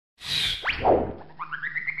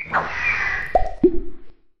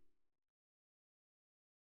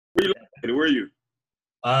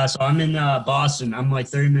So I'm in Boston. I'm like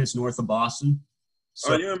 30 minutes north of Boston. Oh,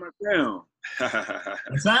 So you in my town.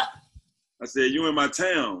 what's that? I said you in my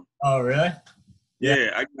town. Oh, really? Yeah. Yeah,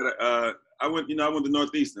 I got I went to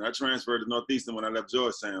Northeastern. I transferred to Northeastern when I left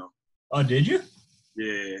Georgetown. Oh, did you?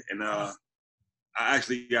 Yeah, and I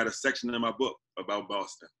actually got a section in my book about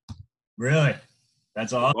Boston. Really?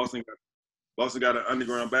 That's So awesome. Boston got an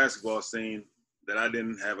underground basketball scene that I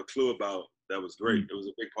didn't have a clue about. That was great. Mm. It was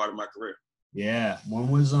a big part of my career. Yeah. When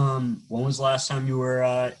was the last time you were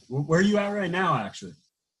where are you at right now actually?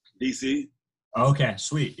 DC, Okay,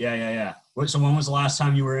 sweet. Yeah, yeah, yeah. So when was the last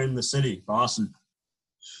time you were in the city, Boston?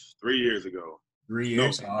 3 years ago. Three No,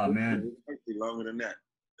 years? Oh it man. was actually longer than that.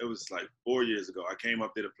 It was like 4 years ago. I came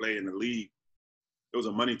up there to play in the league. It was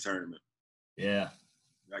a money tournament. Yeah.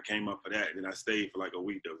 I came up for that, and I stayed for like a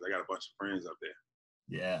week. Though, I got a bunch of friends up there.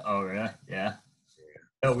 Yeah. Oh really? Yeah.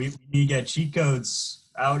 Yeah, we need to get cheat codes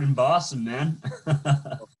out in Boston, man. Yeah,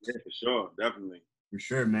 for sure, definitely. For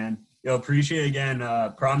sure, man. Yo, appreciate it again.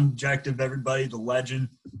 Prime Objective, everybody, the legend.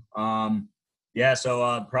 Yeah,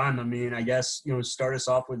 so Prime, I mean, I guess, start us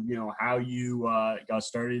off with, how you got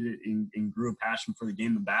started and grew a passion for the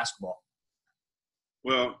game of basketball.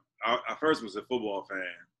 Well, I first was a football fan.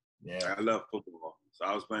 Yeah. I love football, so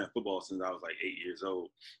I was playing football since I was like 8 years old.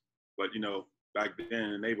 But back then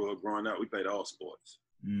in the neighborhood growing up, we played all sports.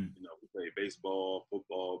 Mm, We played baseball,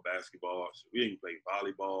 football, basketball. We even played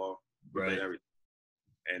volleyball. We played right. everything.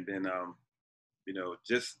 And then,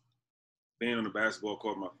 just being on the basketball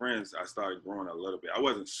court with my friends, I started growing a little bit. I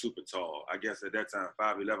wasn't super tall. I guess at that time,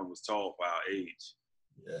 5'11" was tall for our age.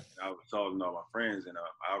 Yeah. And I was taller than all my friends. And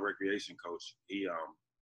our recreation coach, he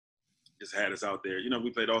just had us out there.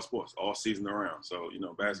 We played all sports all season around. So,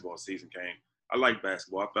 basketball season came. I liked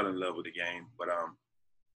basketball. I fell in love with the game. But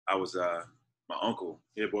I was my uncle,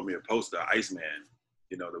 he had bought me a poster, Iceman.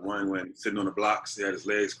 The one when sitting on the blocks, he had his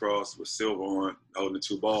legs crossed with silver on, holding the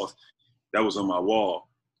two balls. That was on my wall.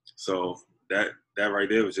 So that right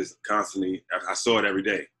there was just constantly, I saw it every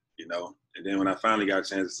day, And then when I finally got a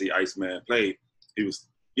chance to see Iceman play, he was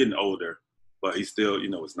getting older, but he still,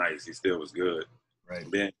 was nice. He still was good. Right.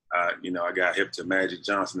 Then, I got hip to Magic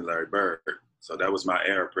Johnson and Larry Bird. So that was my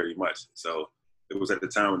era pretty much. So it was at the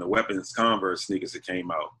time when the Weapons Converse sneakers that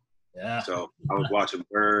came out. Yeah. So I was watching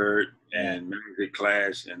Bird Yeah. and Magic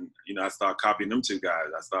Clash, and I started copying them two guys.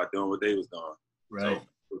 I started doing what they was doing. So Right. it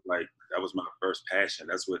was like that was my first passion.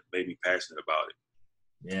 That's what made me passionate about it.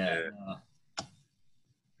 Yeah. Yeah.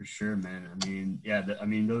 For sure, man. I mean, yeah,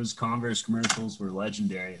 those Converse commercials were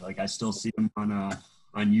legendary. Like I still see them on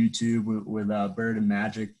YouTube with Bird and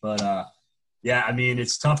Magic. But yeah, I mean,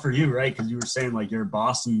 it's tough for you, right? Because you were saying like you're a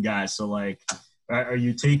Boston guy. So like, are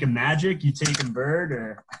you taking Magic? You taking Bird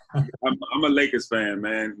or? I'm a Lakers fan,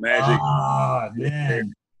 man. Magic. Ah,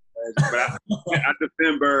 man. But I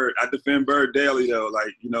defend Bird. I defend Bird daily though.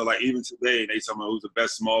 Like even today, they tell me who's the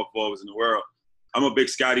best small forwards in the world. I'm a big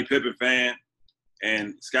Scottie Pippen fan,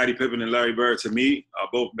 and Scottie Pippen and Larry Bird to me are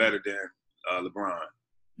both better than LeBron.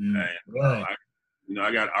 And Really?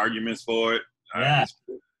 I got arguments for it. Yeah. It's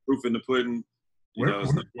proof in the pudding.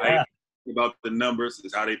 It's the fight Yeah. about the numbers.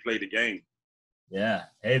 It's how they play the game. Yeah.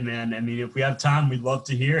 Hey, man. I mean, if we have time, we'd love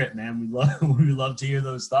to hear it, man. We love to hear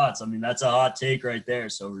those thoughts. I mean, that's a hot take right there.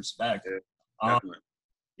 So respect. Yeah, Um, definitely.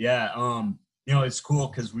 yeah. It's cool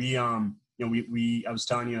because I was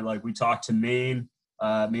telling you, like, we talked to main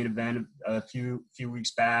event a few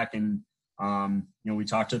weeks back, and we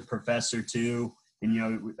talked to the professor too,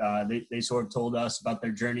 and they sort of told us about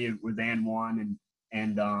their journey with AND1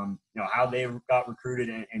 and how they got recruited,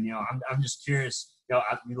 and I'm just curious.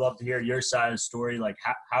 We love to hear your side of the story. Like,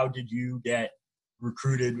 how did you get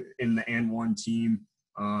recruited in the AND1 team?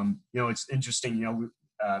 It's interesting.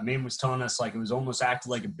 Maine was telling us like it was almost acted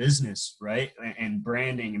like a business, right? And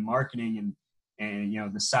branding and marketing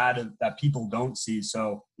and the side of that people don't see.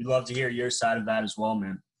 So we'd love to hear your side of that as well,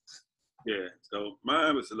 man. Yeah. So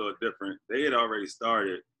mine was a little different. They had already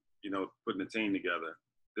started, putting the team together.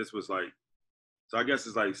 This was like, so I guess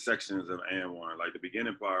it's like sections of AND1. Like the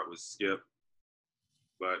beginning part was Skip,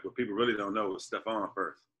 but what people really don't know was Stephon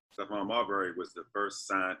first. Stephon Marbury was the first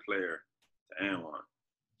signed player to AND1.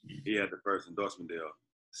 He had the first endorsement deal.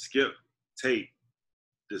 Skip Tate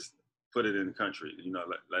just put it in the country,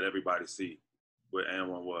 let everybody see what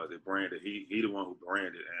AND1 was. It branded, he the one who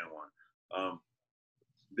branded AND1.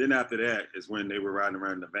 Then after that is when they were riding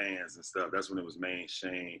around in the vans and stuff. That's when it was Main,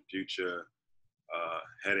 Shane, Future,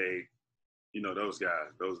 Headache, those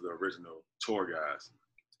guys. Those are the original tour guys.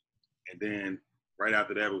 And then right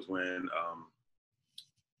after that was when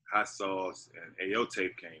Hot Sauce and AO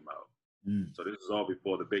Tape came out. So this was all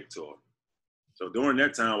before the big tour. So during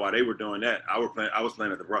that time, while they were doing that, I was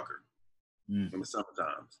playing at the Rucker in the summer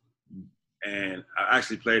times. And I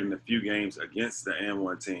actually played in a few games against the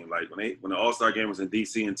AND1 team. Like when the All-Star game was in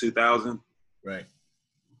DC in 2000, right.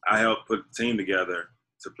 I helped put the team together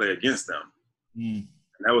to play against them. Mm.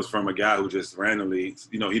 And that was from a guy who just randomly,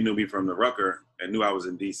 he knew me from the Rucker and knew I was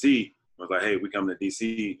in DC. Was like, hey, we come to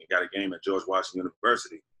DC and got a game at George Washington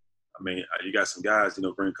University. I mean, you got some guys,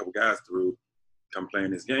 bring a couple guys through, come play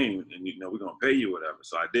in this game, and we're gonna pay you whatever.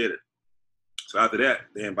 So I did it. So after that,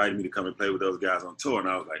 they invited me to come and play with those guys on tour, and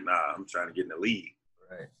I was like, nah, I'm trying to get in the league.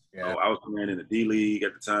 Right. Yeah. So I was playing in the D League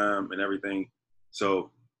at the time and everything.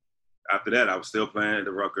 So after that, I was still playing at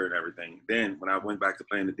the Rucker and everything. Then when I went back to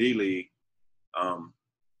playing the D League,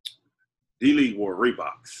 D League wore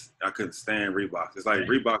Reeboks. I couldn't stand Reeboks. It's like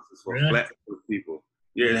Reeboks is for flat foot people.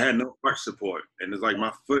 Yeah, it had no arch support, and it's like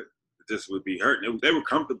my foot just would be hurting. They were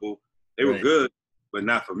comfortable, they were good, but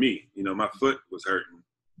not for me. My foot was hurting.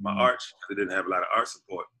 My arch, it didn't have a lot of arch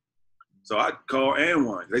support. So I called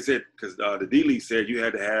AND1. They said because the D League said you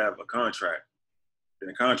had to have a contract, and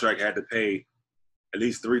the contract had to pay at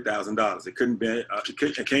least $3,000. It couldn't be.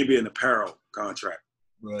 It can't be an apparel contract.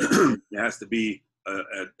 Right. It has to be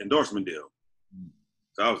an endorsement deal.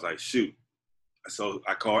 So I was like, shoot. So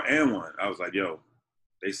I called AND1. I was like, yo,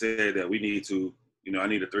 they said that we need to, I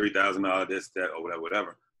need a $3,000 this, that, or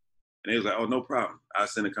whatever. And they was like, oh, no problem. I'll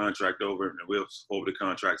send the contract over and we'll forward the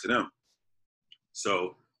contract to them.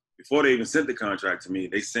 So before they even sent the contract to me,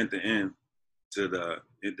 they sent it in to the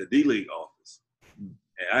D League office.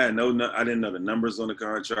 And I didn't know the numbers on the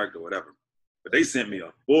contract or whatever. But they sent me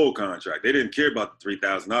a full contract. They didn't care about the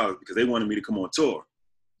 $3,000 because they wanted me to come on tour.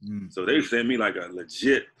 So they sent me like a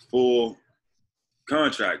legit full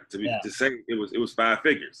contract to say it was 5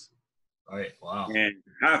 figures. Right. Wow. And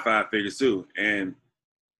high 5 figures too. And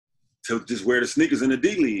to just wear the sneakers in the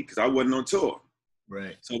D League because I wasn't on tour.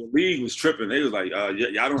 Right. So the league was tripping. They was like, y'all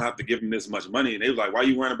don't have to give him this much money. And they was like, why are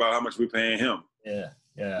you worrying about how much we're paying him? Yeah.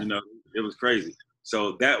 Yeah. It was crazy.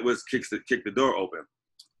 So that was kicked the door open.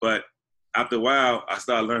 But after a while, I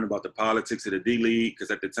started learning about the politics of the D League because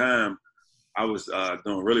at the time, I was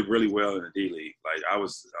doing really, really well in the D League. Like I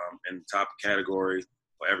was in the top category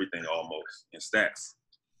for everything almost in stats.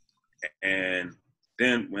 And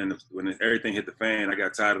then when everything hit the fan, I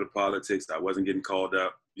got tired of the politics. I wasn't getting called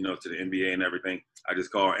up, to the NBA and everything. I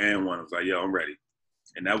just called AND1. I was like, yo, I'm ready.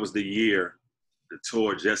 And that was the year the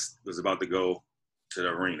tour just was about to go to the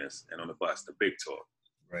arenas and on the bus, the big tour.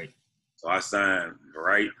 Right. So I signed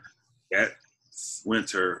right that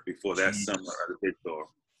winter before that summer of the big tour.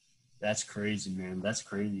 That's crazy, man. That's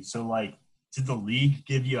crazy. So, like, did the league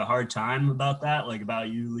give you a hard time about that? Like, about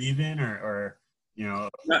you leaving or No,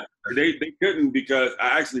 they couldn't because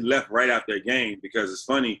I actually left right after a game because it's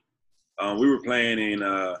funny. We were playing in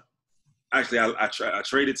actually, I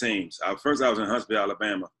traded teams. First, I was in Huntsville,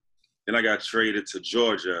 Alabama. Then I got traded to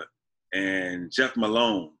Georgia, and Jeff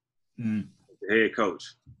Malone, the head coach.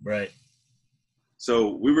 Right.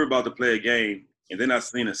 So we were about to play a game, and then I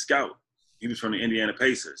seen a scout. He was from the Indiana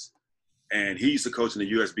Pacers. And he used to coach in the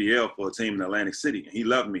USBL for a team in Atlantic City. And he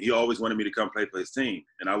loved me. He always wanted me to come play for his team.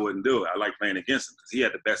 And I wouldn't do it. I liked playing against him because he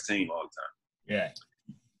had the best team all the Yeah. time.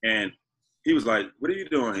 And he was like, what are you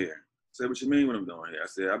doing here? I said, what you mean what I'm doing here? I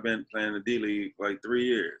said, I've been playing the D League for like 3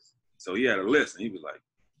 years. So he had a list. And he was like,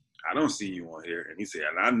 I don't see you on here. And he said,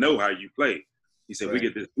 and I know how you play. He said, we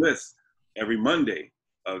get this list every Monday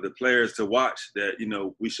of the players to watch that,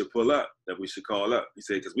 we should pull up, that we should call up. He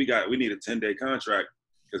said, because we need a 10-day contract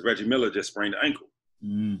because Reggie Miller just sprained the ankle.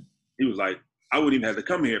 He was like, I wouldn't even have to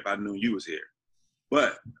come here if I knew you was here.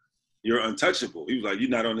 But you're untouchable. He was like, you're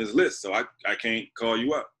not on this list, so I can't call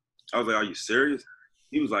you up. I was like, are you serious?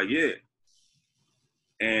 He was like, yeah.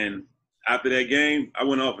 And after that game, I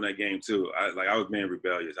went off in that game too. I was being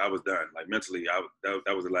rebellious. I was done. Like mentally,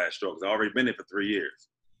 that was the last straw because I already been there for 3 years.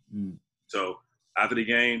 So after the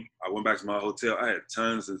game, I went back to my hotel. I had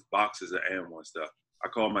tons of boxes of AND1 stuff. I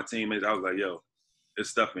called my teammates. I was like, yo, there's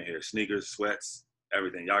stuff in here, sneakers, sweats,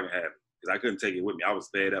 everything. Y'all can have it. Because I couldn't take it with me. I was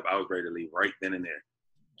fed up. I was ready to leave right then and there.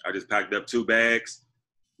 I just packed up 2 bags,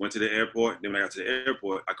 went to the airport. Then when I got to the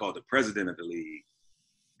airport, I called the president of the league.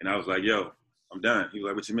 And I was like, yo, I'm done. He was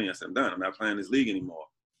like, what you mean? I said, I'm done. I'm not playing this league anymore.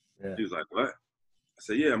 Yeah. He was like, what? I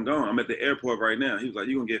said, yeah, I'm gone. I'm at the airport right now. He was like,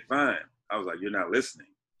 you're going to get fined. I was like, you're not listening.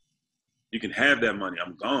 You can have that money.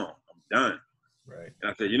 I'm gone. I'm done. Right.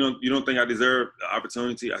 And I said, you don't think I deserve the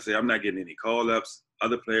opportunity? I said, I'm not getting any call-ups.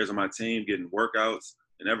 Other players on my team getting workouts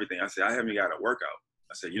and everything. I said, I haven't got a workout.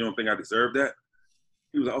 I said, you don't think I deserve that?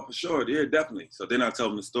 He was like, oh, for sure. Yeah, definitely. So then I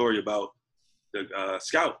told him the story about the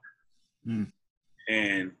scout.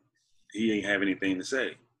 And he ain't have anything to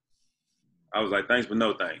say. I was like, thanks, but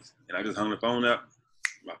no thanks. And I just hung the phone up.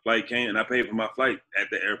 My flight came, and I paid for my flight at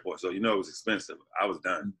the airport. So, it was expensive. I was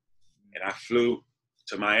done. And I flew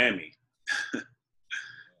to Miami.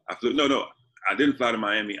 No, I didn't fly to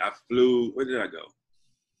Miami. I flew, where did I go?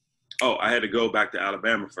 Oh, I had to go back to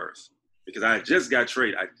Alabama first because I just got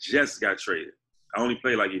traded. I only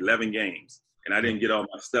played like 11 games, and I didn't get all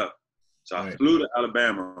my stuff. So I flew to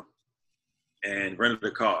Alabama and rented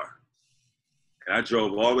a car. And I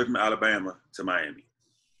drove all the way from Alabama to Miami.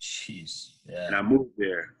 Jeez. Yeah. And I moved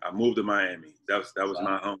there. I moved to Miami. That was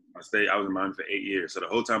my home. I was in Miami for 8 years. So the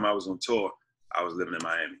whole time I was on tour, I was living in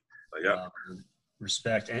Miami. But yeah.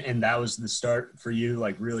 Respect. And that was the start for you,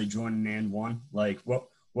 like really joining And1? Like what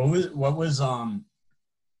was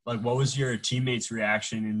your teammates'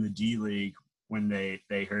 reaction in the D League when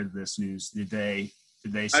they heard this news? Did they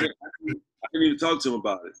say I didn't even talk to them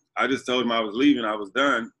about it. I just told them I was leaving. I was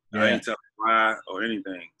done. Yeah. I didn't tell them why or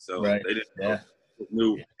anything. So they didn't know.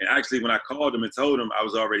 Knew. Yeah. And actually, when I called them and told them, I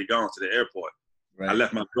was already gone to the airport. Right. I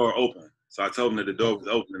left my door open. So I told them that the door was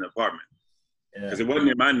open in the apartment. Because it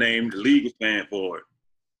wasn't in my name. The league was paying for it.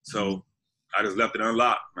 So I just left it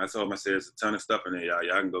unlocked. And I told them, I said, there's a ton of stuff in there, y'all.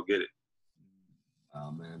 Y'all can go get it.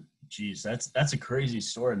 Oh, man. Jeez, that's a crazy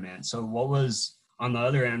story, man. So what was, on the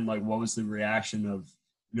other end, like what was the reaction of,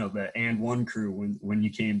 the And1 crew when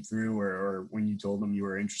you came through or when you told them you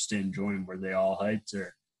were interested in joining? Were they all hyped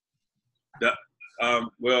or?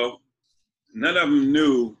 Well, none of them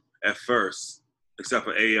knew at first, except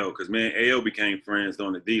for AO, because me and AO became friends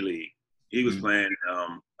during the D League. He was playing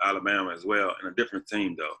Alabama as well, in a different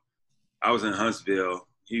team though. I was in Huntsville.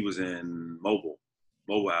 He was in Mobile,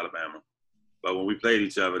 Alabama. But when we played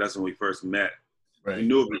each other, that's when we first met. Right. We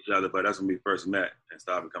knew of each other, but that's when we first met and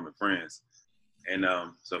started becoming friends. And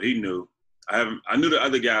so he knew. I knew the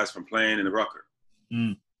other guys from playing in the Rucker.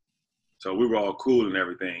 So we were all cool and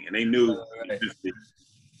everything. And they knew,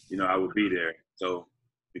 I would be there. So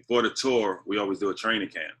before the tour, we always do a training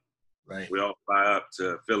camp. Right. We all fly up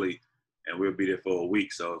to Philly, and we'll be there for a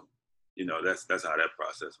week. So, that's how that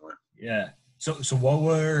process went. Yeah. So what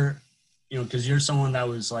were, because you're someone that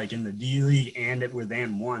was like in the D League and with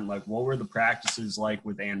And1, like what were the practices like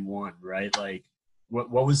with And1, right? Like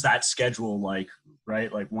what was that schedule like,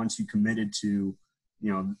 right? Like once you committed to,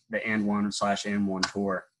 the And1/And1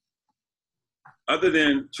 tour. Other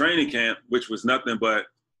than training camp, which was nothing but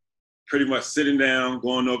pretty much sitting down,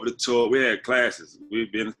 going over the tour. We had classes.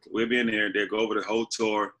 We'd be in there. They'd go over the whole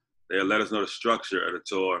tour. They'll let us know the structure of the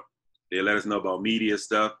tour. They'll let us know about media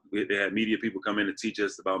stuff. They had media people come in to teach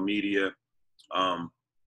us about media.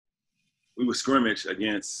 We would scrimmage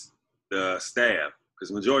against the staff because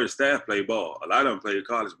the majority of the staff play ball. A lot of them played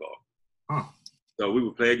college ball. Huh. So we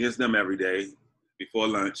would play against them every day, before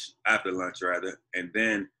lunch, after lunch rather, and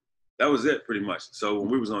then that was it pretty much. So when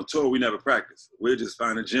we was on tour, we never practiced. We'd just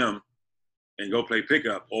find a gym and go play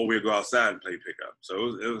pickup, or we'd go outside and play pickup.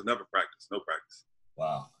 So it was never practice, no practice.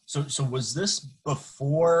 Wow. So was this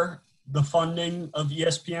before the funding of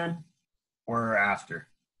ESPN or after?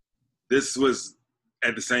 This was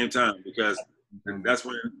at the same time because that's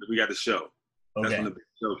when we got the show. Okay. That's when the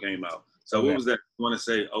show came out. So what was that? I want to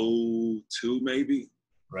say 2002 maybe?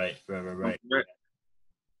 Right.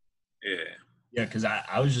 Yeah. Yeah, because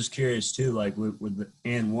I was just curious too, like with the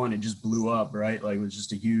And1, it just blew up, right? Like it was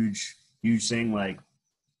just a huge thing. Like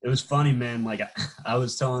it was funny, man. Like I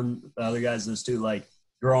was telling the other guys this too, like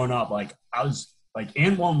growing up, like I was like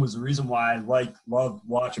And1 was the reason why I loved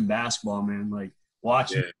watching basketball, man. Like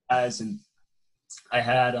watching guys, and I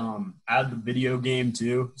had the video game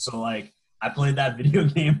too. So like I played that video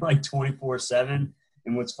game like 24/7.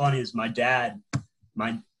 And what's funny is my dad,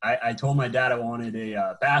 I told my dad I wanted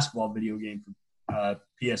a basketball video game for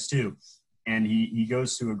PS2, and he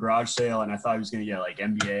goes to a garage sale, and I thought he was going to get like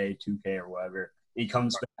NBA 2K or whatever. He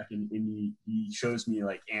comes back and he shows me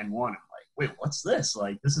like And1. I'm like, wait, what's this?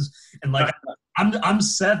 Like this is, and like I'm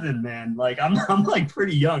 7, man. Like I'm like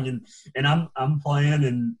pretty young, and I'm playing,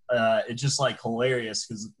 and it's just like hilarious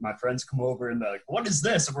because my friends come over and they're like, what is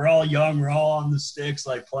this? And we're all young, we're all on the sticks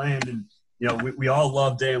like playing, and we all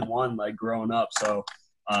loved And1 like growing up. So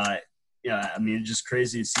yeah, I mean, it's just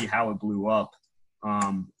crazy to see how it blew up.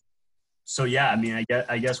 So yeah, I mean,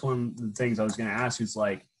 I guess one of the things I was going to ask is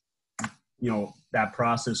like, that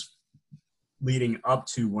process leading up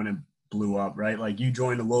to when it blew up, right? Like you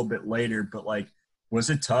joined a little bit later, but like, was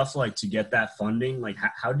it tough, like to get that funding? Like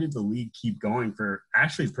how did the league keep going for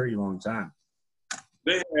actually a pretty long time?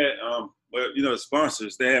 They had, the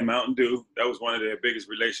sponsors, they had Mountain Dew. That was one of their biggest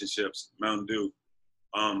relationships, Mountain Dew.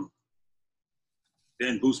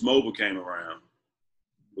 Then Boost Mobile came around.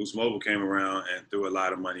 Boost Mobile came around and threw a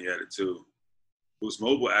lot of money at it too. Boost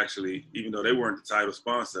Mobile actually, even though they weren't the title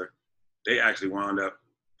sponsor, they actually wound up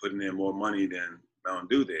putting in more money than Mountain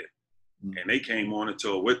Dew did. And they came on a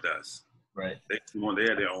tour with us. Right. They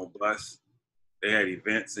had their own bus. They had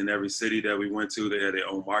events in every city that we went to. They had their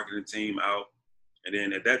own marketing team out. And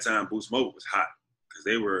then at that time, Boost Mobile was hot because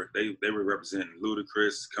they were representing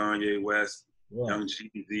Ludacris, Kanye West, Young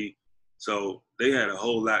Jeezy. So they had a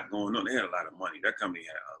whole lot going on. They had a lot of money. That company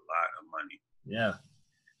had a lot of money. Yeah.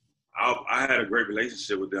 I had a great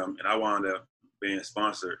relationship with them, and I wound up being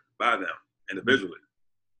sponsored by them individually.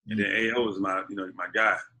 And then AO was my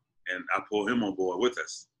guy, and I pulled him on board with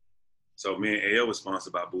us. So me and AO was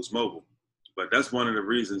sponsored by Boost Mobile. But that's one of the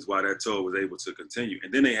reasons why that tour was able to continue.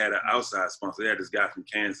 And then they had an outside sponsor. They had this guy from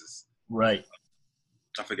Kansas. Right.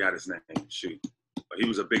 I forgot his name. Shoot. But he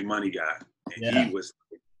was a big money guy. And yeah. it was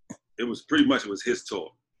his tour. It was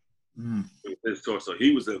his tour. So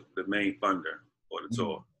he was the main funder for the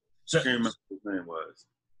tour. So, I can't remember what his name was.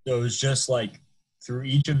 So it was just like through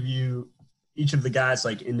each of the guys,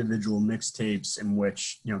 like individual mixtapes in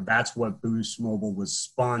which, that's what Boost Mobile was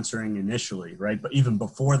sponsoring initially, right? But even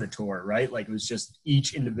before the tour, right? Like it was just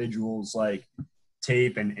each individual's like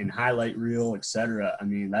tape and highlight reel, etc. I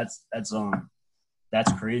mean, that's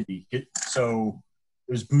crazy. So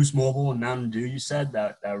it was Boost Mobile and Mountain Dew, you said,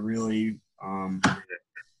 that really were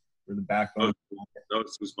the backbone.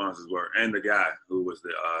 Those two sponsors were, and the guy who was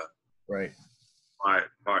right, my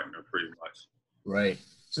partner, pretty much. Right.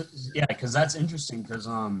 So, yeah, because that's interesting because,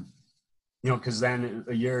 because then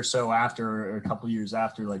a year or so after, or a couple years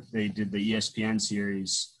after, like they did the ESPN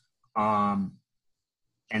series. And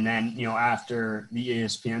then, after the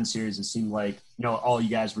ESPN series, it seemed like, all you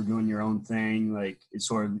guys were doing your own thing. Like it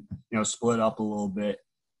sort of, split up a little bit.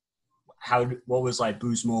 What was like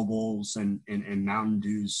Boost Mobile's and Mountain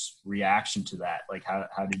Dew's reaction to that? Like,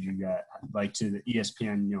 how did you get like to the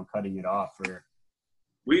ESPN, cutting it off or?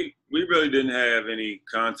 We really didn't have any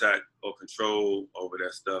contact or control over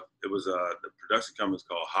that stuff. It was the production company was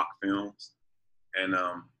called Hawk Films, and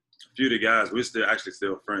a few of the guys we're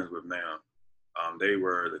still friends with now. They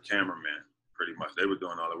were the cameramen pretty much. They were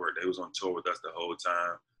doing all the work. They was on tour with us the whole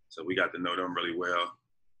time, so we got to know them really well.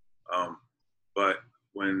 But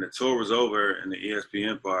when the tour was over and the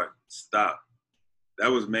ESPN part stopped,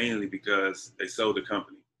 that was mainly because they sold the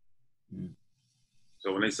company.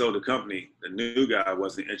 So when they sold the company, the new guy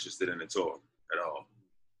wasn't interested in the tour at all.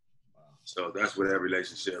 So that's where that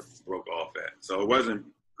relationship broke off at. So it wasn't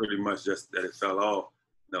pretty much just that it fell off.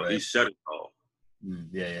 No, right. He shut it off.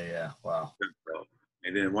 Yeah. Wow.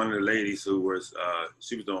 And then one of the ladies who was,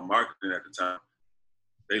 she was doing marketing at the time,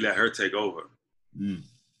 they let her take over. And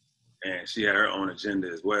she had her own agenda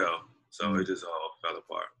as well. So it just all fell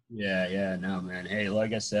apart. Yeah. No, man. Hey,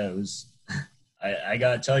 like I said, it was – I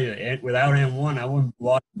got to tell you, without M1, I wouldn't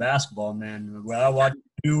watch basketball, man. Without watching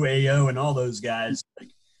you, AO, and all those guys, like,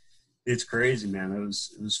 it's crazy, man. It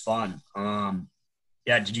was fun.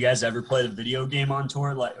 Yeah, did you guys ever play the video game on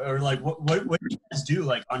tour? What did you guys do,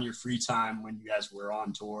 like, on your free time when you guys were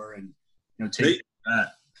on tour and, take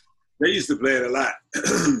that? They used to play it a lot.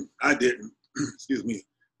 I didn't. Excuse me.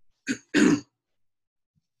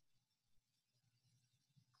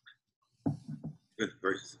 Good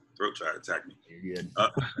gracious. Throat tried to attack me. You're good.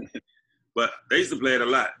 But they used to play it a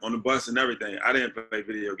lot on the bus and everything. I didn't play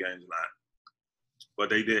video games a lot, but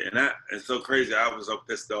they did. And it's so crazy. I was so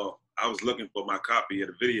pissed off. I was looking for my copy of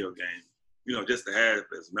the video game, just to have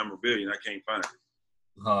as memorabilia, and I can't find it.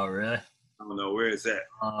 Oh, really? I don't know where it's at.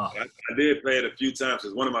 I did play it a few times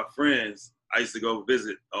because one of my friends, I used to go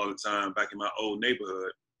visit all the time back in my old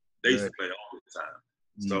neighborhood. They used to play it all the time.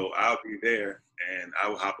 So I'll be there and I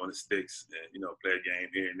will hop on the sticks and, play a game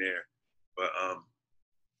here and there. But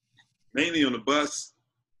mainly on the bus,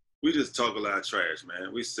 we just talk a lot of trash,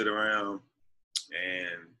 man. We sit around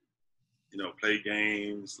and, play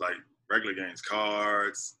games, like regular games,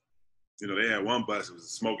 cards. They had one bus, it was a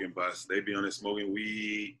smoking bus. They'd be on there smoking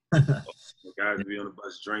weed. The guys would be on the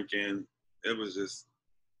bus drinking. It was just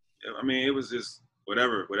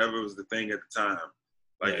whatever was the thing at the time.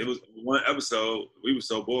 Like, it was one episode, we were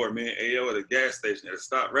so bored, man. AO at a gas station, at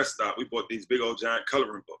a rest stop, we bought these big old giant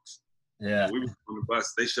coloring books. Yeah. We was on the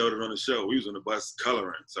bus, they showed it on the show. We was on the bus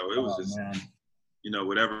coloring. So it was just, man.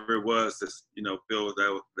 Whatever it was to, fill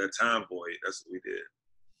that time void, that's what we did.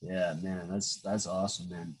 Yeah, man, that's awesome,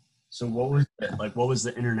 man. So what was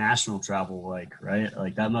the international travel like, right?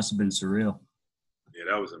 Like, that must have been surreal. Yeah,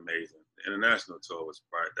 that was amazing. The international tour was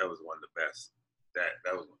one of the best.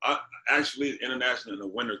 That was actually the international and the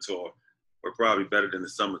winter tour were probably better than the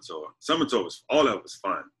summer tour. Summer tour all of it was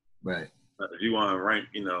fun. Right. But if you want to rank,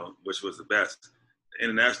 which was the best, the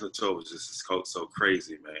international tour was just so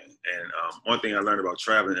crazy, man. And one thing I learned about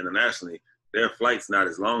traveling internationally, their flights not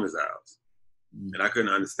as long as ours, and I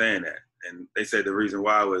couldn't understand that. And they said the reason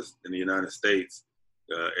why was in the United States,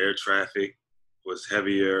 the air traffic was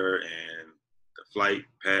heavier and the flight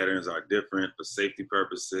patterns are different for safety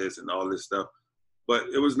purposes and all this stuff. But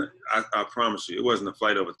it was, I promise you, it wasn't a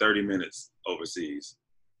flight over 30 minutes overseas.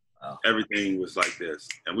 Wow. Everything was like this.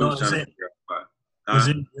 And we were trying to figure out why. Was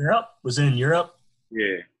it in Europe? Was it in Europe?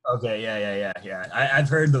 Yeah. Okay, yeah. I've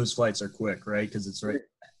heard those flights are quick, right? Because it's right.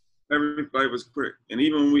 Every flight was quick. And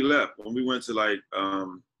even when we left, when we went to like,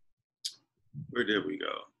 where did we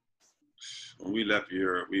go? When we left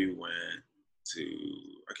Europe, we went to,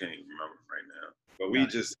 I can't even remember right now. But we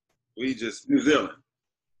just, New Zealand.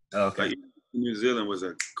 Okay. Like, New Zealand was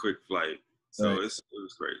a quick flight. So right. It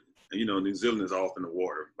was great. And, you know, New Zealand is off in the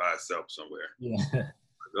water by itself somewhere. Yeah.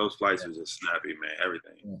 Those flights were just snappy, man,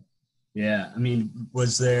 everything. Yeah. I mean,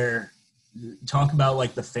 was there, talk about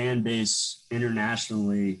like the fan base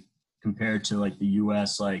internationally compared to like the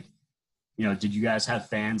U.S., like, you know, did you guys have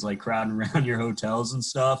fans like crowding around your hotels and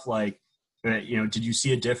stuff? Like, you know, did you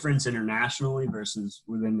see a difference internationally versus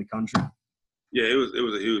within the country? Yeah, it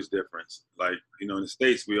was a huge difference. Like, you know, in the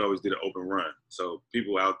States, we always did an open run. So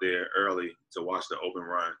people out there early to watch the open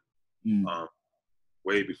run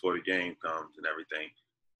way before the game comes and everything.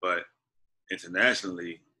 But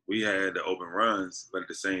internationally, we had the open runs, but at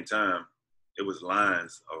the same time, it was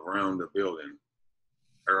lines around the building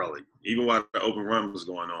early. Even while the open run was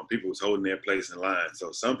going on, people was holding their place in line.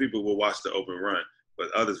 So some people will watch the open run,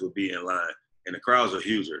 but others would be in line. And the crowds were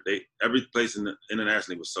huger. Every place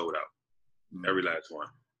internationally was sold out. Every last one.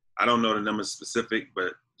 I don't know the numbers specific,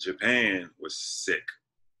 but Japan was sick.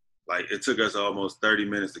 Like, it took us almost 30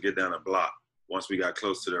 minutes to get down a block once we got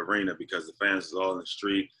close to the arena because the fans was all in the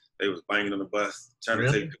street. They was banging on the bus, trying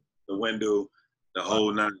to take the window, the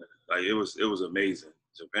whole night. Like, it was amazing.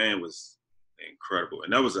 Japan was incredible.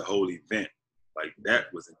 And that was a whole event. Like,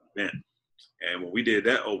 that was an event. And when we did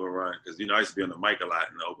that open run, because, you know, I used to be on the mic a lot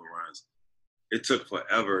in the open runs, it took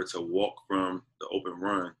forever to walk from the open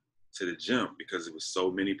run to the gym because it was so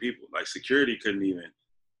many people. Like, security couldn't even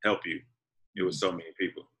help you. It was so many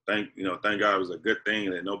people. Thank God it was a good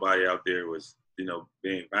thing that nobody out there was, you know,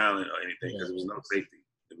 being violent or anything because there was no safety.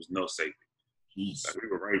 There was no safety. Like, we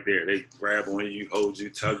were right there. They grab on you, hold you,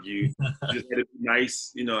 tug you. Just had to be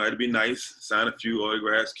nice. You know, had to be nice. Sign a few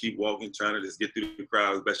autographs, keep walking, trying to just get through the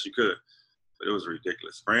crowd as best you could. But it was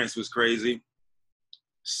ridiculous. France was crazy.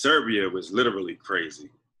 Serbia was literally crazy.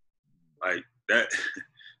 Like,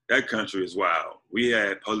 that country is wild. We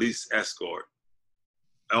had police escort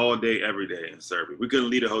all day, every day in Serbia. We couldn't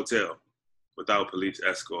leave a hotel without police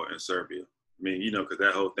escort in Serbia. I mean, you know, because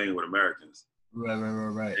that whole thing with Americans.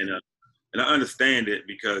 Right. And I understand it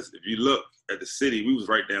because if you look at the city, we was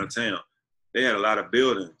right downtown. They had a lot of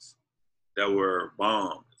buildings that were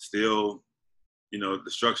bombed. Still, you know,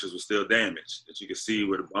 the structures were still damaged that you could see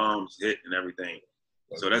where the bombs hit and everything.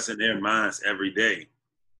 So that's in their minds every day.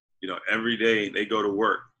 You know, every day they go to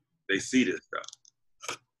work, they see this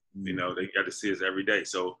stuff. You know, they got to see us every day.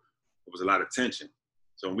 So it was a lot of tension.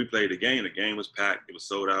 So when we played the game was packed. It was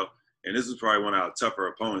sold out. And this was probably one of our tougher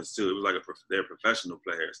opponents, too. It was like they're professional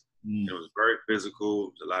players. It was very physical.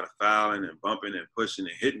 It was a lot of fouling and bumping and pushing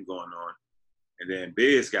and hitting going on. And then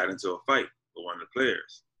Biz got into a fight with one of the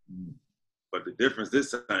players. But the difference this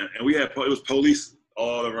time, and it was police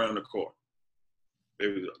all around the court. They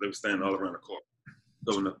were standing all around the court.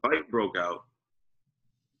 So when the fight broke out,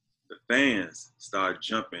 the fans started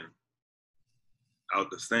jumping out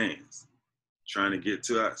the stands, trying to get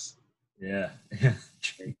to us. Yeah.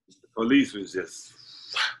 The police was just,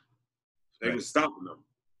 they was stopping them.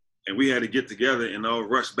 And we had to get together and all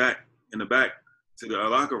rush back in the back to the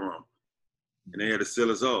locker room. And they had to seal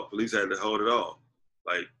us off. Police had to hold it off.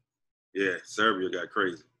 Like, yeah, Serbia got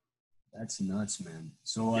crazy. That's nuts, man.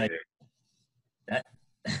 So, like,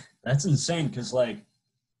 that's insane because, like,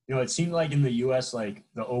 you know, it seemed like in the U.S., like,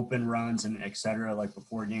 the open runs and et cetera, like,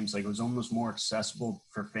 before games, like, it was almost more accessible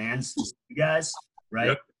for fans to see you guys,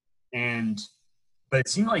 right? Yep. But it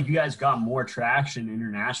seemed like you guys got more traction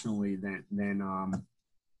internationally than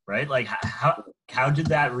right? Like, how did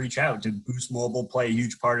that reach out? Did Boost Mobile play a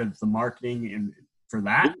huge part of the marketing for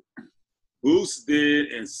that? Boost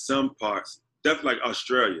did in some parts. Definitely like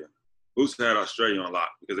Australia. Boost had Australia on lock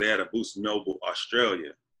because they had a Boost Mobile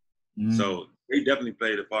Australia. So they definitely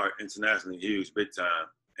played a part internationally, huge, big time.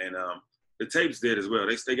 And the tapes did as well.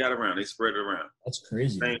 They got around. They spread it around. That's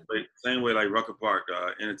crazy. Same way like Rucker Park,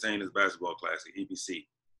 Entertainers Basketball Classic, EBC.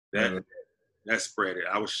 That spread it.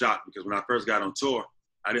 I was shocked because when I first got on tour,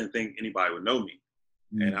 I didn't think anybody would know me.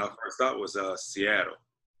 And our first thought was Seattle.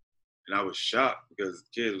 And I was shocked because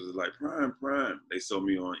kids was like, prime. They saw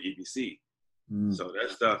me on EBC. So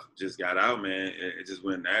that stuff just got out, man. It just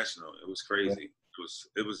went national. It was crazy.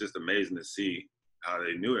 It was just amazing to see how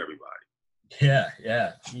they knew everybody.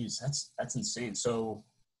 Yeah. Jeez, that's insane. So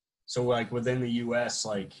like within the US,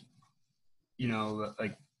 like, you know,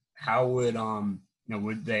 like how would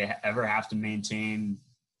would they ever have to maintain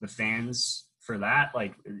the fans for that?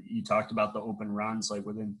 Like you talked about the open runs, like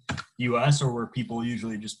within US, or were people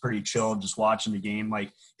usually just pretty chill, just watching the game?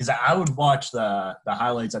 Like, because I would watch the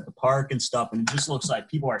highlights at the park and stuff, and it just looks like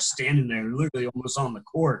people are standing there literally almost on the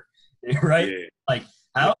court, right? Yeah. Like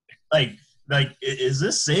how, like is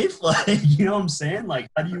this safe? Like, you know what I'm saying? Like,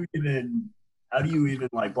 how do you even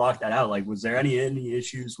like block that out? Like, was there any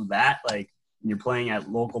issues with that? Like, when you're playing at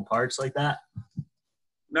local parks like that?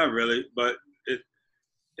 Not really, but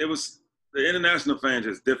it was the international fans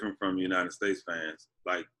is different from United States fans.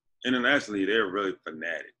 Like internationally, they're really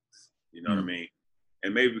fanatics. You know what I mean?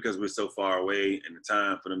 And maybe because we're so far away and the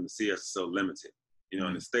time for them to see us is so limited. You know,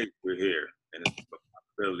 in the States, we're here, and it's a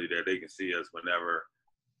possibility that they can see us whenever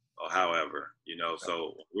or however, you know.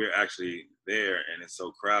 So we're actually there, and it's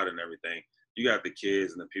so crowded and everything. You got the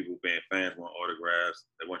kids and the people being fans want autographs.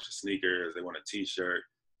 They want your sneakers. They want a T-shirt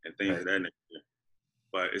and things of that nature.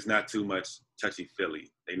 But it's not too much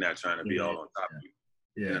touchy-feely. They're not trying to be all on top of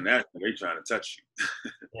you. Internationally, they're trying to touch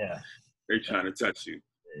you. They're trying to touch you.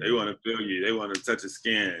 They want to feel you. They want to touch your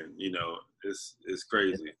skin. You know, it's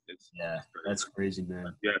crazy. It's crazy. That's crazy,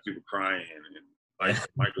 man. You have people crying and like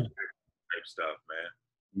Michael Jackson type stuff, man.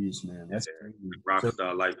 Jeez, man, that's crazy.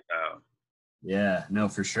 Rockstar lifestyle. Yeah, no,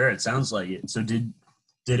 for sure. It sounds like it. So did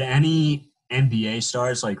any NBA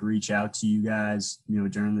stars like reach out to you guys, you know,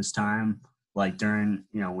 during this time? Like during,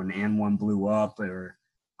 you know, when AND1 blew up, or,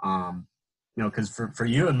 you know, because for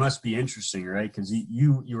you it must be interesting, right? Because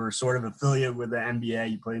you were sort of affiliated with the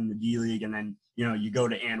NBA, you played in the D League, and then, you know, you go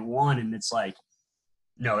to AND1, and it's like,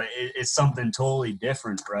 you know, it's something totally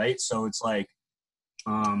different, right? So it's like,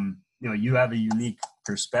 you know, you have a unique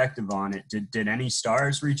perspective on it. Did any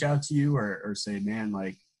stars reach out to you or say, man,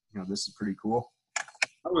 like, you know, this is pretty cool?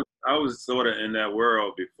 I was sort of in that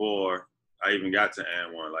world before I even got to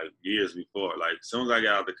AND1, like years before. Like as soon as I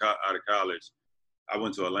got out of college, I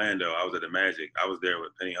went to Orlando. I was at the Magic. I was there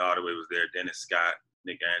with Penny Hardaway was there, Dennis Scott,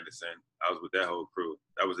 Nick Anderson. I was with that whole crew.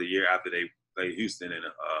 That was a year after they played Houston in the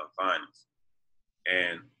finals.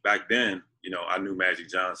 And back then, you know, I knew Magic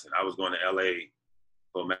Johnson. I was going to L.A.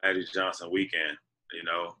 for Magic Johnson weekend. You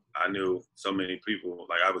know, I knew so many people.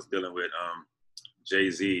 Like I was dealing with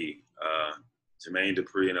Jay-Z, Jermaine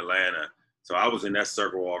Dupri in Atlanta. So I was in that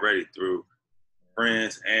circle already through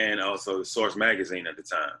friends and also the Source magazine at the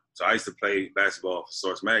time. So I used to play basketball for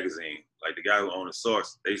Source magazine. Like the guy who owned the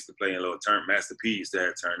Source, they used to play in a little tournament. Master P used to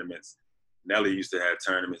have tournaments. Nelly used to have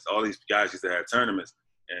tournaments. All these guys used to have tournaments.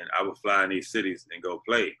 And I would fly in these cities and go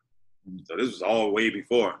play. So this was all way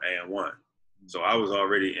before AND1. So I was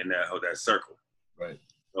already in that circle. Right.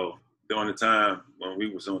 So during the time when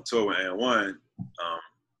we was on tour with AND1,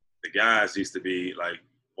 the guys used to be like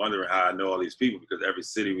wondering how I know all these people, because every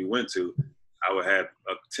city we went to, I would have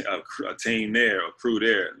a team there, a crew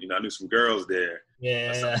there. You know, I knew some girls there.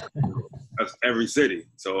 Yeah. That's every city.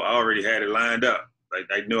 So I already had it lined up. Like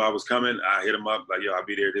they knew I was coming. I hit them up like, yo, I'll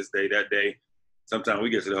be there this day, that day. Sometimes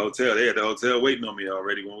we get to the hotel. They at the hotel waiting on me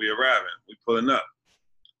already when we arriving. We pulling up.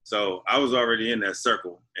 So I was already in that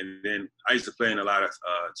circle. And then I used to play in a lot of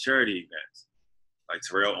charity events. Like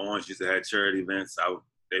Terrell Owens used to have charity events.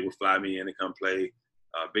 They would fly me in to come play.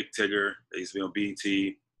 Big Tigger, they used to be on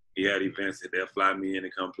BT. He had events that they'll fly me in to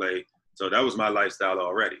come play. So that was my lifestyle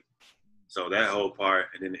already. So that whole part,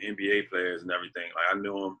 and then the NBA players and everything, like I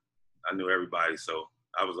knew them. I knew everybody. So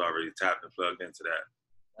I was already tapped and plugged into that.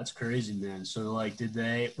 That's crazy, man. So like,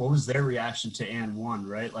 what was their reaction to AND1,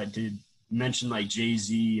 right? Like, did you mention like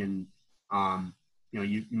Jay-Z and, you know,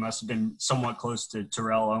 you must have been somewhat close to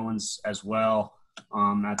Terrell Owens as well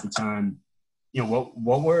at the time. You know,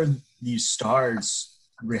 what were these stars'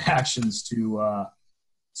 reactions to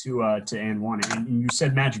AND1? And you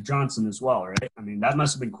said Magic Johnson as well, right? I mean, that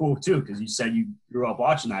must have been cool too, because you said you grew up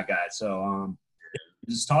watching that guy. So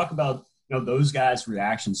just talk about, you know, those guys'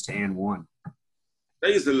 reactions to AND1.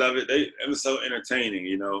 They used to love it. It was so entertaining,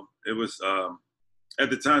 you know. It was at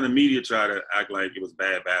the time the media tried to act like it was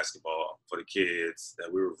bad basketball for the kids,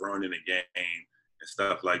 that we were ruining the game and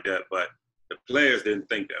stuff like that. But the players didn't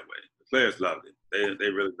think that way. The players loved it. They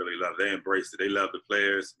really, really loved it. They embraced it. They loved the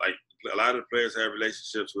players. Like a lot of the players have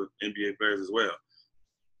relationships with NBA players as well.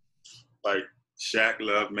 Like Shaq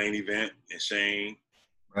loved Main Event and Shane.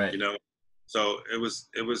 Right. You know. So it was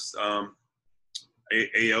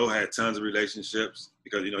AO had tons of relationships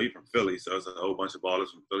because, you know, he's from Philly. So it's a whole bunch of ballers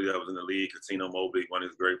from Philly that was in the league. Casino Mobley, one of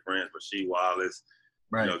his great friends, Rasheed Wallace,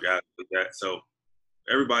 Right. you know, guys like that. So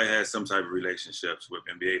everybody has some type of relationships with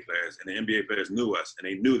NBA players. And the NBA players knew us, and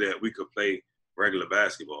they knew that we could play regular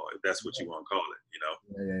basketball, if that's what you want to call it, you know.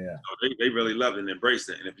 Yeah. So they really loved it and embraced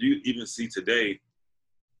it. And if you even see today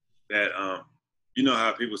that, you know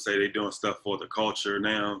how people say they're doing stuff for the culture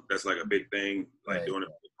now? That's like a big thing, like doing it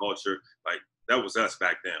for the culture. Like, that was us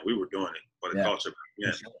back then. We were doing it for the culture back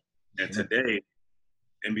then. Sure. And today,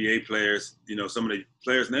 NBA players, you know, some of the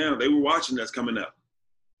players now, they were watching us coming up.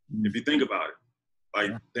 If you think about it.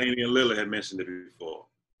 Like Damian Lillard had mentioned it before.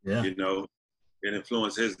 Yeah. You know, it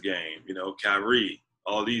influenced his game. You know, Kyrie,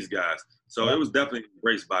 all these guys. So it was definitely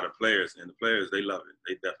embraced by the players, and the players, they love it.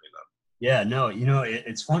 They definitely love it. Yeah, no, you know,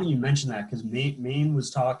 it's funny you mentioned that because Maine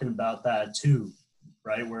was talking about that too,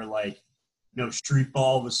 right? Where, like, you know, street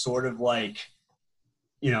ball was sort of like,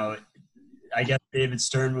 you know, I guess David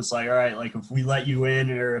Stern was like, all right, like, if we let you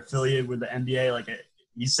in or affiliated with the NBA, like,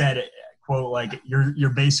 he said, quote, like,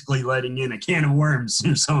 you're basically letting in a can of worms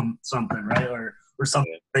or something, right? Or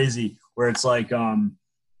something crazy where it's like,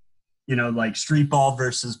 you know, like street ball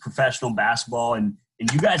versus professional basketball. And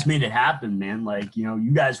you guys made it happen, man. Like, you know,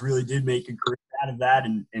 you guys really did make a career out of that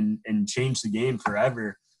and change the game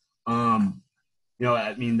forever. You know,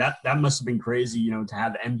 I mean, that must have been crazy, you know, to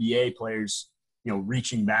have NBA players, you know,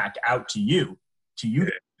 reaching back out to you,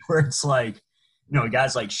 where it's like, you know,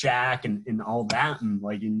 guys like Shaq and all that. And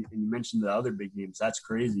like, and you mentioned the other big names. That's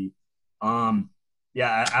crazy.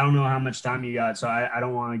 Yeah, I don't know how much time you got, so I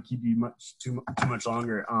don't want to keep you too much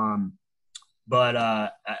longer.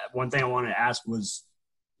 But one thing I wanted to ask was,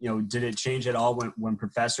 you know, did it change at all when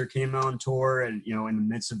Professor came on tour and, you know, in the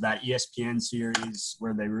midst of that ESPN series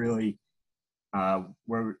where they really,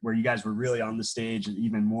 where you guys were really on the stage and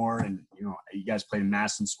even more, and, you know, you guys played in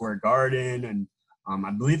Madison Square Garden, and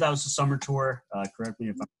I believe that was the summer tour. Correct me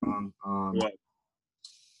if I'm wrong.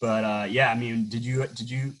 But yeah, I mean, did you,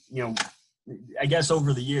 you know, I guess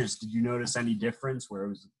over the years, did you notice any difference where it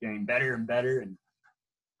was getting better and better? And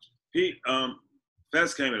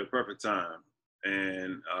Fest came at a perfect time.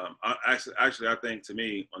 And actually, I think, to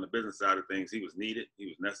me, on the business side of things, he was needed. He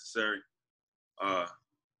was necessary.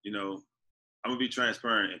 You know, I'm going to be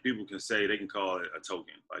transparent, and people can say, they can call it a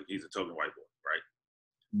token. Like, he's a token white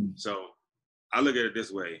boy, right? So I look at it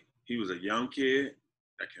this way. He was a young kid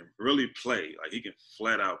that can really play. Like, he can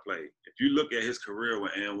flat out play. If you look at his career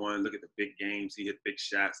with AND1, look at the big games, he hit big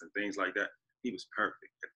shots and things like that. He was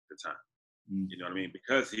perfect at the time. You know what I mean?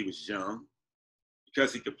 Because he was young,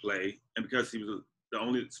 because he could play, and because he was the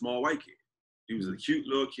only small white kid. He was a cute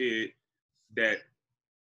little kid that,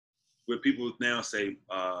 what people now say,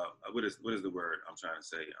 what is the word I'm trying to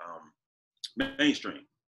say? Mainstream.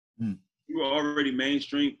 You were already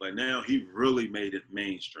mainstream, but now he really made it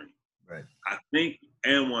mainstream. Right. I think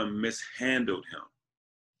AND1 mishandled him.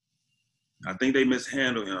 I think they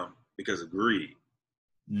mishandled him because of greed.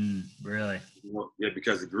 Really? Yeah,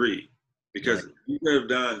 because of greed. Because he could have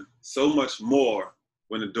done so much more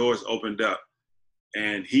when the doors opened up,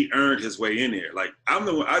 and he earned his way in there. Like, I'm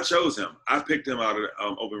the one, I chose him. I picked him out of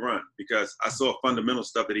the open run because I saw fundamental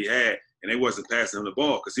stuff that he had, and they wasn't passing him the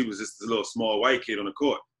ball because he was just a little small white kid on the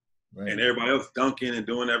court. Right. And everybody else dunking and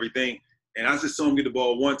doing everything. And I just saw him get the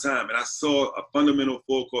ball one time, and I saw a fundamental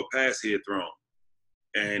full court pass he had thrown.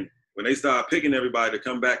 And when they started picking everybody to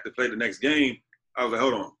come back to play the next game, I was like,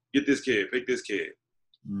 hold on, get this kid, pick this kid.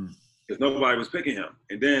 Because nobody was picking him.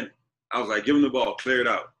 And then I was like, give him the ball, clear it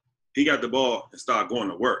out. He got the ball and started going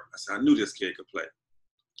to work. I said, I knew this kid could play.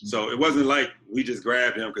 So it wasn't like we just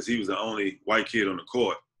grabbed him because he was the only white kid on the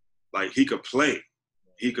court. Like, he could play.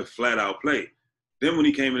 He could flat out play. Then when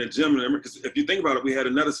he came in the gym, because if you think about it, we had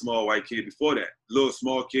another small white kid before that. Little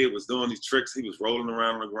small kid was doing these tricks. He was rolling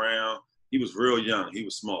around on the ground. He was real young. He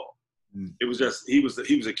was small. It was just, he was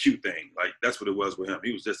a cute thing. Like, that's what it was with him.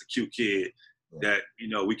 He was just a cute kid that, you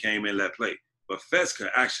know, we came in and let play. But Fest could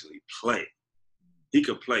actually play. He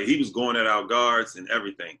could play. He was going at our guards and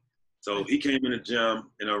everything. So he came in the gym,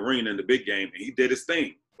 in the arena, in the big game, and he did his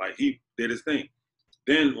thing. Like, he did his thing.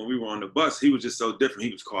 Then when we were on the bus, he was just so different.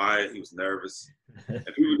 He was quiet. He was nervous. And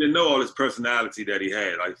people didn't know all his personality that he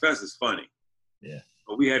had. Like, Fest is funny. Yeah.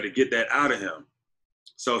 But we had to get that out of him.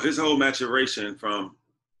 So his whole maturation from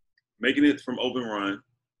making it from open run,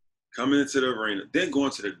 coming into the arena, then going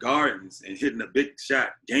to the Gardens and hitting a big shot,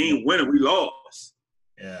 game winner, we lost.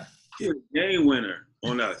 Yeah. He was a game winner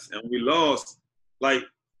on us, and we lost. Like,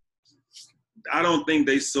 I don't think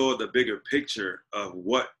they saw the bigger picture of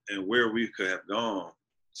what and where we could have gone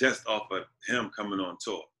just off of him coming on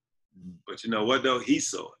tour. But you know what, though? He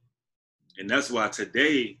saw it. And that's why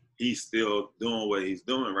today he's still doing what he's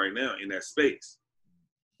doing right now in that space.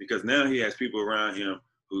 Because now he has people around him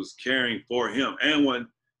who's caring for him. And when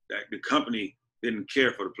that the company didn't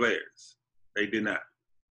care for the players. They did not.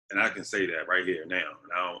 And I can say that right here now.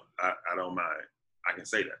 And I don't mind. I can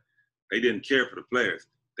say that. They didn't care for the players.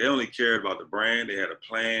 They only cared about the brand. They had a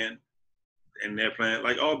plan. And their plan,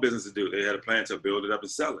 like all businesses do, they had a plan to build it up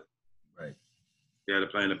and sell it. Right. They had a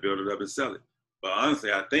plan to build it up and sell it. But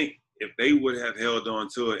honestly, I think if they would have held on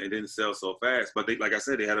to it and didn't sell so fast, but they, like I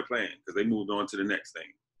said, they had a plan because they moved on to the next thing.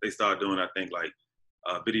 They started doing, I think, like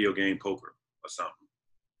video game poker or something,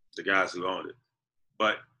 the guys who owned it.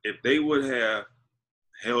 But if they would have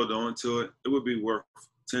held on to it, it would be worth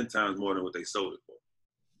 10 times more than what they sold it for.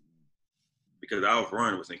 Because our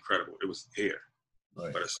run was incredible. It was here.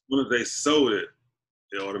 Right. But as soon as they sold it,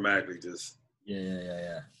 it automatically just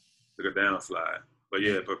took a downslide. But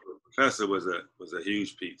yeah, but Professor was a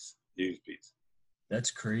huge piece. Huge piece. That's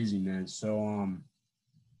crazy, man. So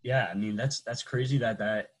yeah, I mean that's crazy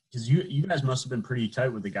that because you guys must have been pretty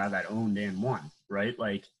tight with the guy that owned and won, right?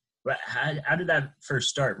 Like, but how did that first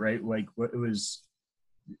start, right? Like, what it was?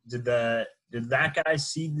 Did that guy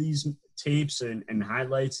see these tapes and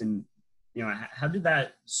highlights, and you know, how did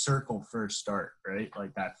that circle first start, right?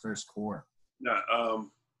 Like that first core. No,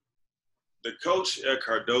 the coach at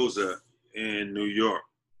Cardozo in New York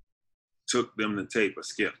took them the tape of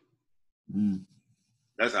Skip.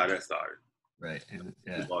 That's how that started. Right. And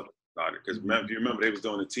yeah. Started because if you remember, they was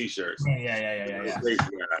doing the T-shirts. Yeah.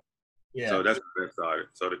 Yeah. So that's how that started.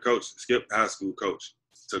 So the coach, Skip, high school coach,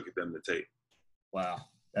 took them the tape. Wow,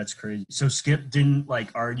 that's crazy. So Skip didn't like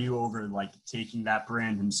argue over like taking that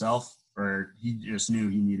brand himself, or he just knew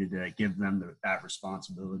he needed to give them that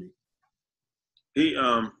responsibility. He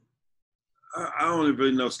I only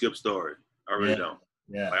really know Skip's story. I really don't.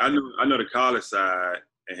 Yeah. Like, I know the college side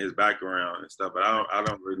and his background and stuff, but I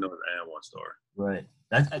don't really know the AND1 story. Right.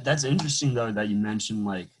 That's interesting though that you mentioned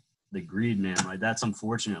like the greed, man. Like that's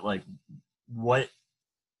unfortunate. Like what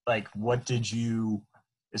did you,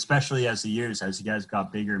 especially as you guys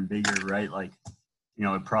got bigger and bigger, right? Like, you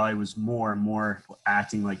know, it probably was more and more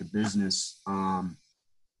acting like a business.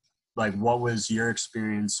 Like what was your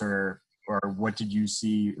experience or what did you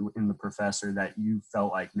see in the Professor that you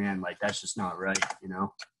felt like, man, like that's just not right, you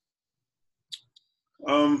know?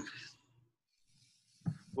 For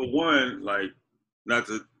one, like, not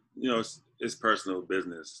to, you know, it's personal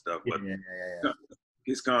business stuff, but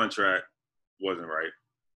his contract wasn't right.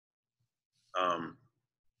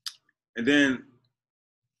 And then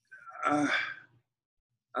I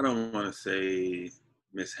don't want to say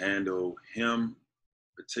mishandle him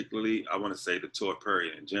particularly. I want to say the tour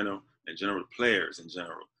period in general, players in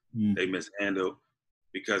general. They mishandled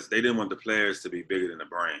because they didn't want the players to be bigger than the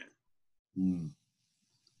brand.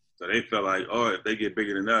 So they felt like, oh, if they get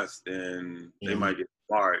bigger than us, then they might get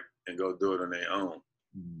smart and go do it on their own.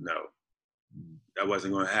 No, that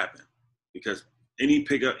wasn't going to happen because any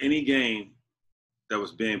game that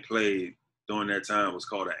was being played during that time was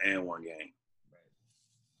called an AND1 game.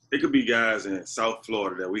 It could be guys in South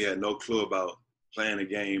Florida that we had no clue about playing a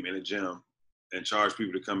game in a gym and charge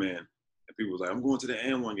people to come in. And people was like, I'm going to the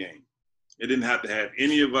AND1 game. It didn't have to have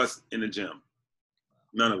any of us in the gym.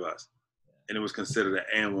 None of us. And it was considered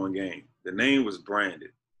an AND1 game. The name was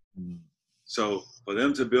branded. So for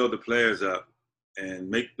them to build the players up and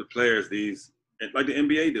make the players these, like the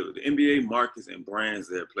NBA do, the NBA markets and brands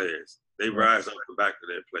their players. They rise up the back of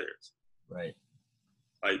their players. Right.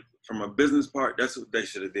 Like from a business part, that's what they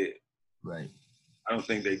should have did. Right. I don't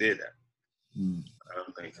think they did that. I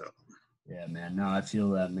don't think so. Yeah, man. No, I feel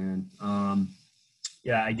that, man.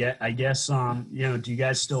 Yeah, I guess, you know, do you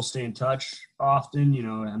guys still stay in touch often? You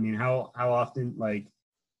know, I mean, how often, like,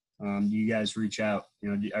 do you guys reach out?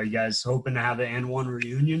 You know, are you guys hoping to have an AND1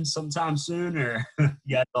 reunion sometime soon, or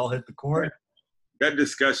you guys all hit the court? That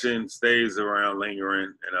discussion stays around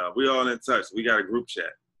lingering, and we all in touch. We got a group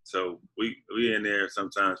chat, so we in there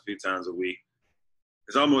sometimes, a few times a week.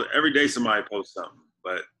 It's almost every day somebody posts something,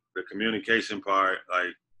 but the communication part,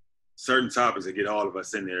 like certain topics that get all of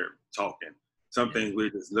us in there talking. Some things we're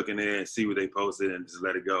just looking there and see what they posted and just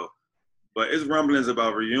let it go. But it's rumblings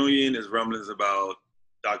about reunion, it's rumblings about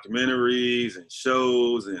documentaries and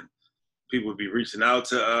shows, and people be reaching out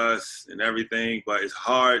to us and everything, but it's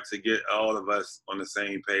hard to get all of us on the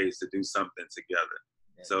same page to do something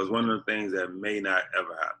together. So it's one of the things that may not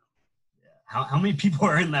ever happen. How many people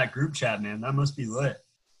are in that group chat, man? That must be lit.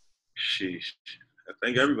 Sheesh. I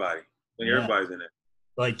think everybody. Everybody's in it.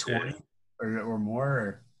 Like 20 or more?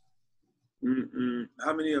 Or?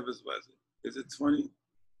 How many of us was it? Is it 20?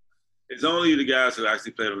 It's only the guys who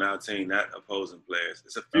actually played on our team, not opposing players.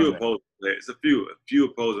 It's a few Okay. opposing players. It's a few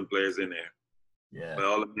opposing players in there, Yeah. but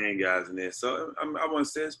all the main guys in there. So I want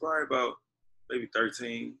to say it's probably about maybe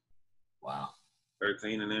 13 Wow.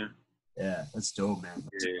 in there. Yeah, that's dope, man.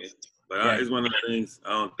 Yeah, but Yeah. it's one of the things. I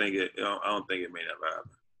don't think it may never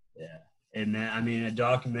happen. Yeah. And man, I mean, a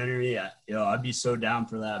documentary, I'd be so down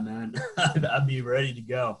for that, man. I'd be ready to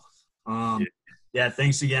go. Yeah,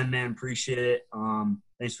 thanks again, man. Appreciate it.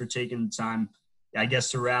 Thanks for taking the time. I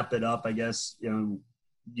guess to wrap it up, do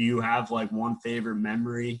you have like one favorite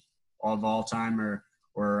memory of all time or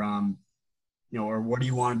what do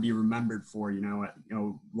you want to be remembered for,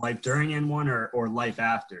 life during N1 or life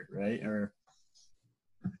after, right? Or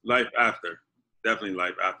life after. Definitely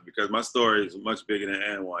life after, because my story is much bigger than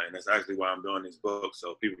N1, and that's actually why I'm doing these books,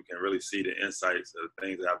 so people can really see the insights of the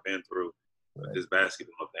things that I've been through with this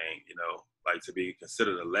basketball thing. Like to be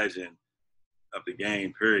considered a legend of the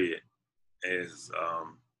game, period, is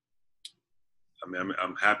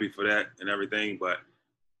I'm happy for that and everything, but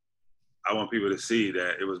I want people to see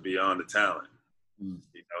that it was beyond the talent.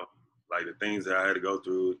 Like the things that I had to go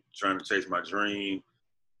through trying to chase my dream,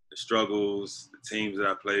 the struggles, the teams that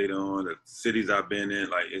I played on, the cities I've been in.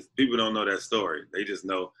 Like, people don't know that story. They just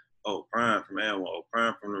know, oh, Prime from N1, oh,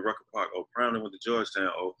 Prime from the Rucker Park, oh, Prime that went to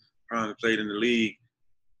Georgetown, oh, Prime played in the league.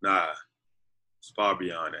 Nah, it's far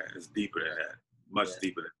beyond that. It's deeper than that, much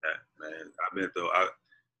deeper than that, man. I've been through,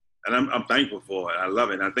 and I'm thankful for it. I love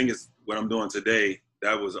it. And I think it's what I'm doing today.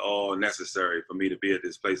 That was all necessary for me to be at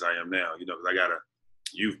this place I am now. Because I got a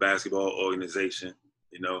youth basketball organization.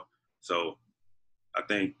 So I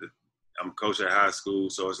think that I'm a coach at high school,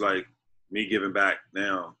 so it's like me giving back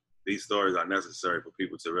now. These stories are necessary for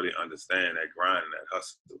people to really understand that grind and that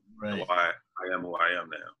hustle, and why I am who I am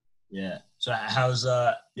now. Yeah. So how's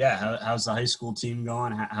the high school team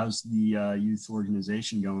going? How's the youth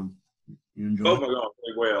organization going? You enjoy? Both are going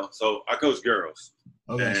pretty well. So I coach girls,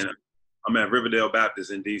 and I'm at Riverdale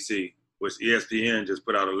Baptist in DC, which ESPN just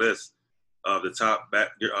put out a list of the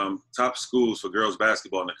top schools for girls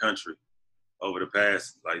basketball in the country over the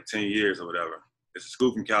past 10 years or whatever. It's a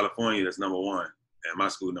school from California that's number 1, and my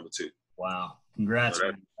school number 2. Wow. Congrats,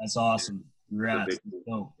 man. That's awesome. Congrats. That's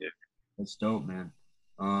dope. Yeah. That's dope, man.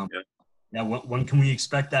 When can we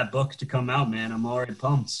expect that book to come out, man? I'm already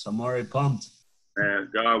pumped. Man,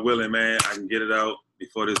 God willing, man, I can get it out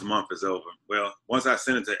before this month is over. Well, once I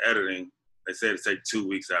send it to editing, they say it'll take 2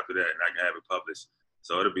 weeks after that, and I can have it published.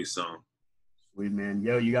 So it'll be soon. Sweet, man.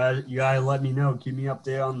 Yo, you gotta let me know. Keep me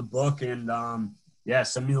updated on the book, and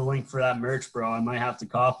send me the link for that merch, bro. I might have to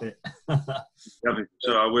cop it. Definitely,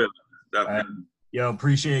 sure, I will. Definitely.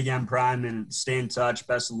 Appreciate it again, Prime, and stay in touch.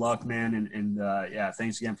 Best of luck, man, and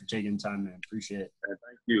thanks again for taking the time, man. Appreciate it.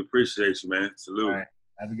 Thank you. Appreciate you, man. Salute. All right.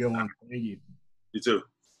 Have a good one. Thank you. You too.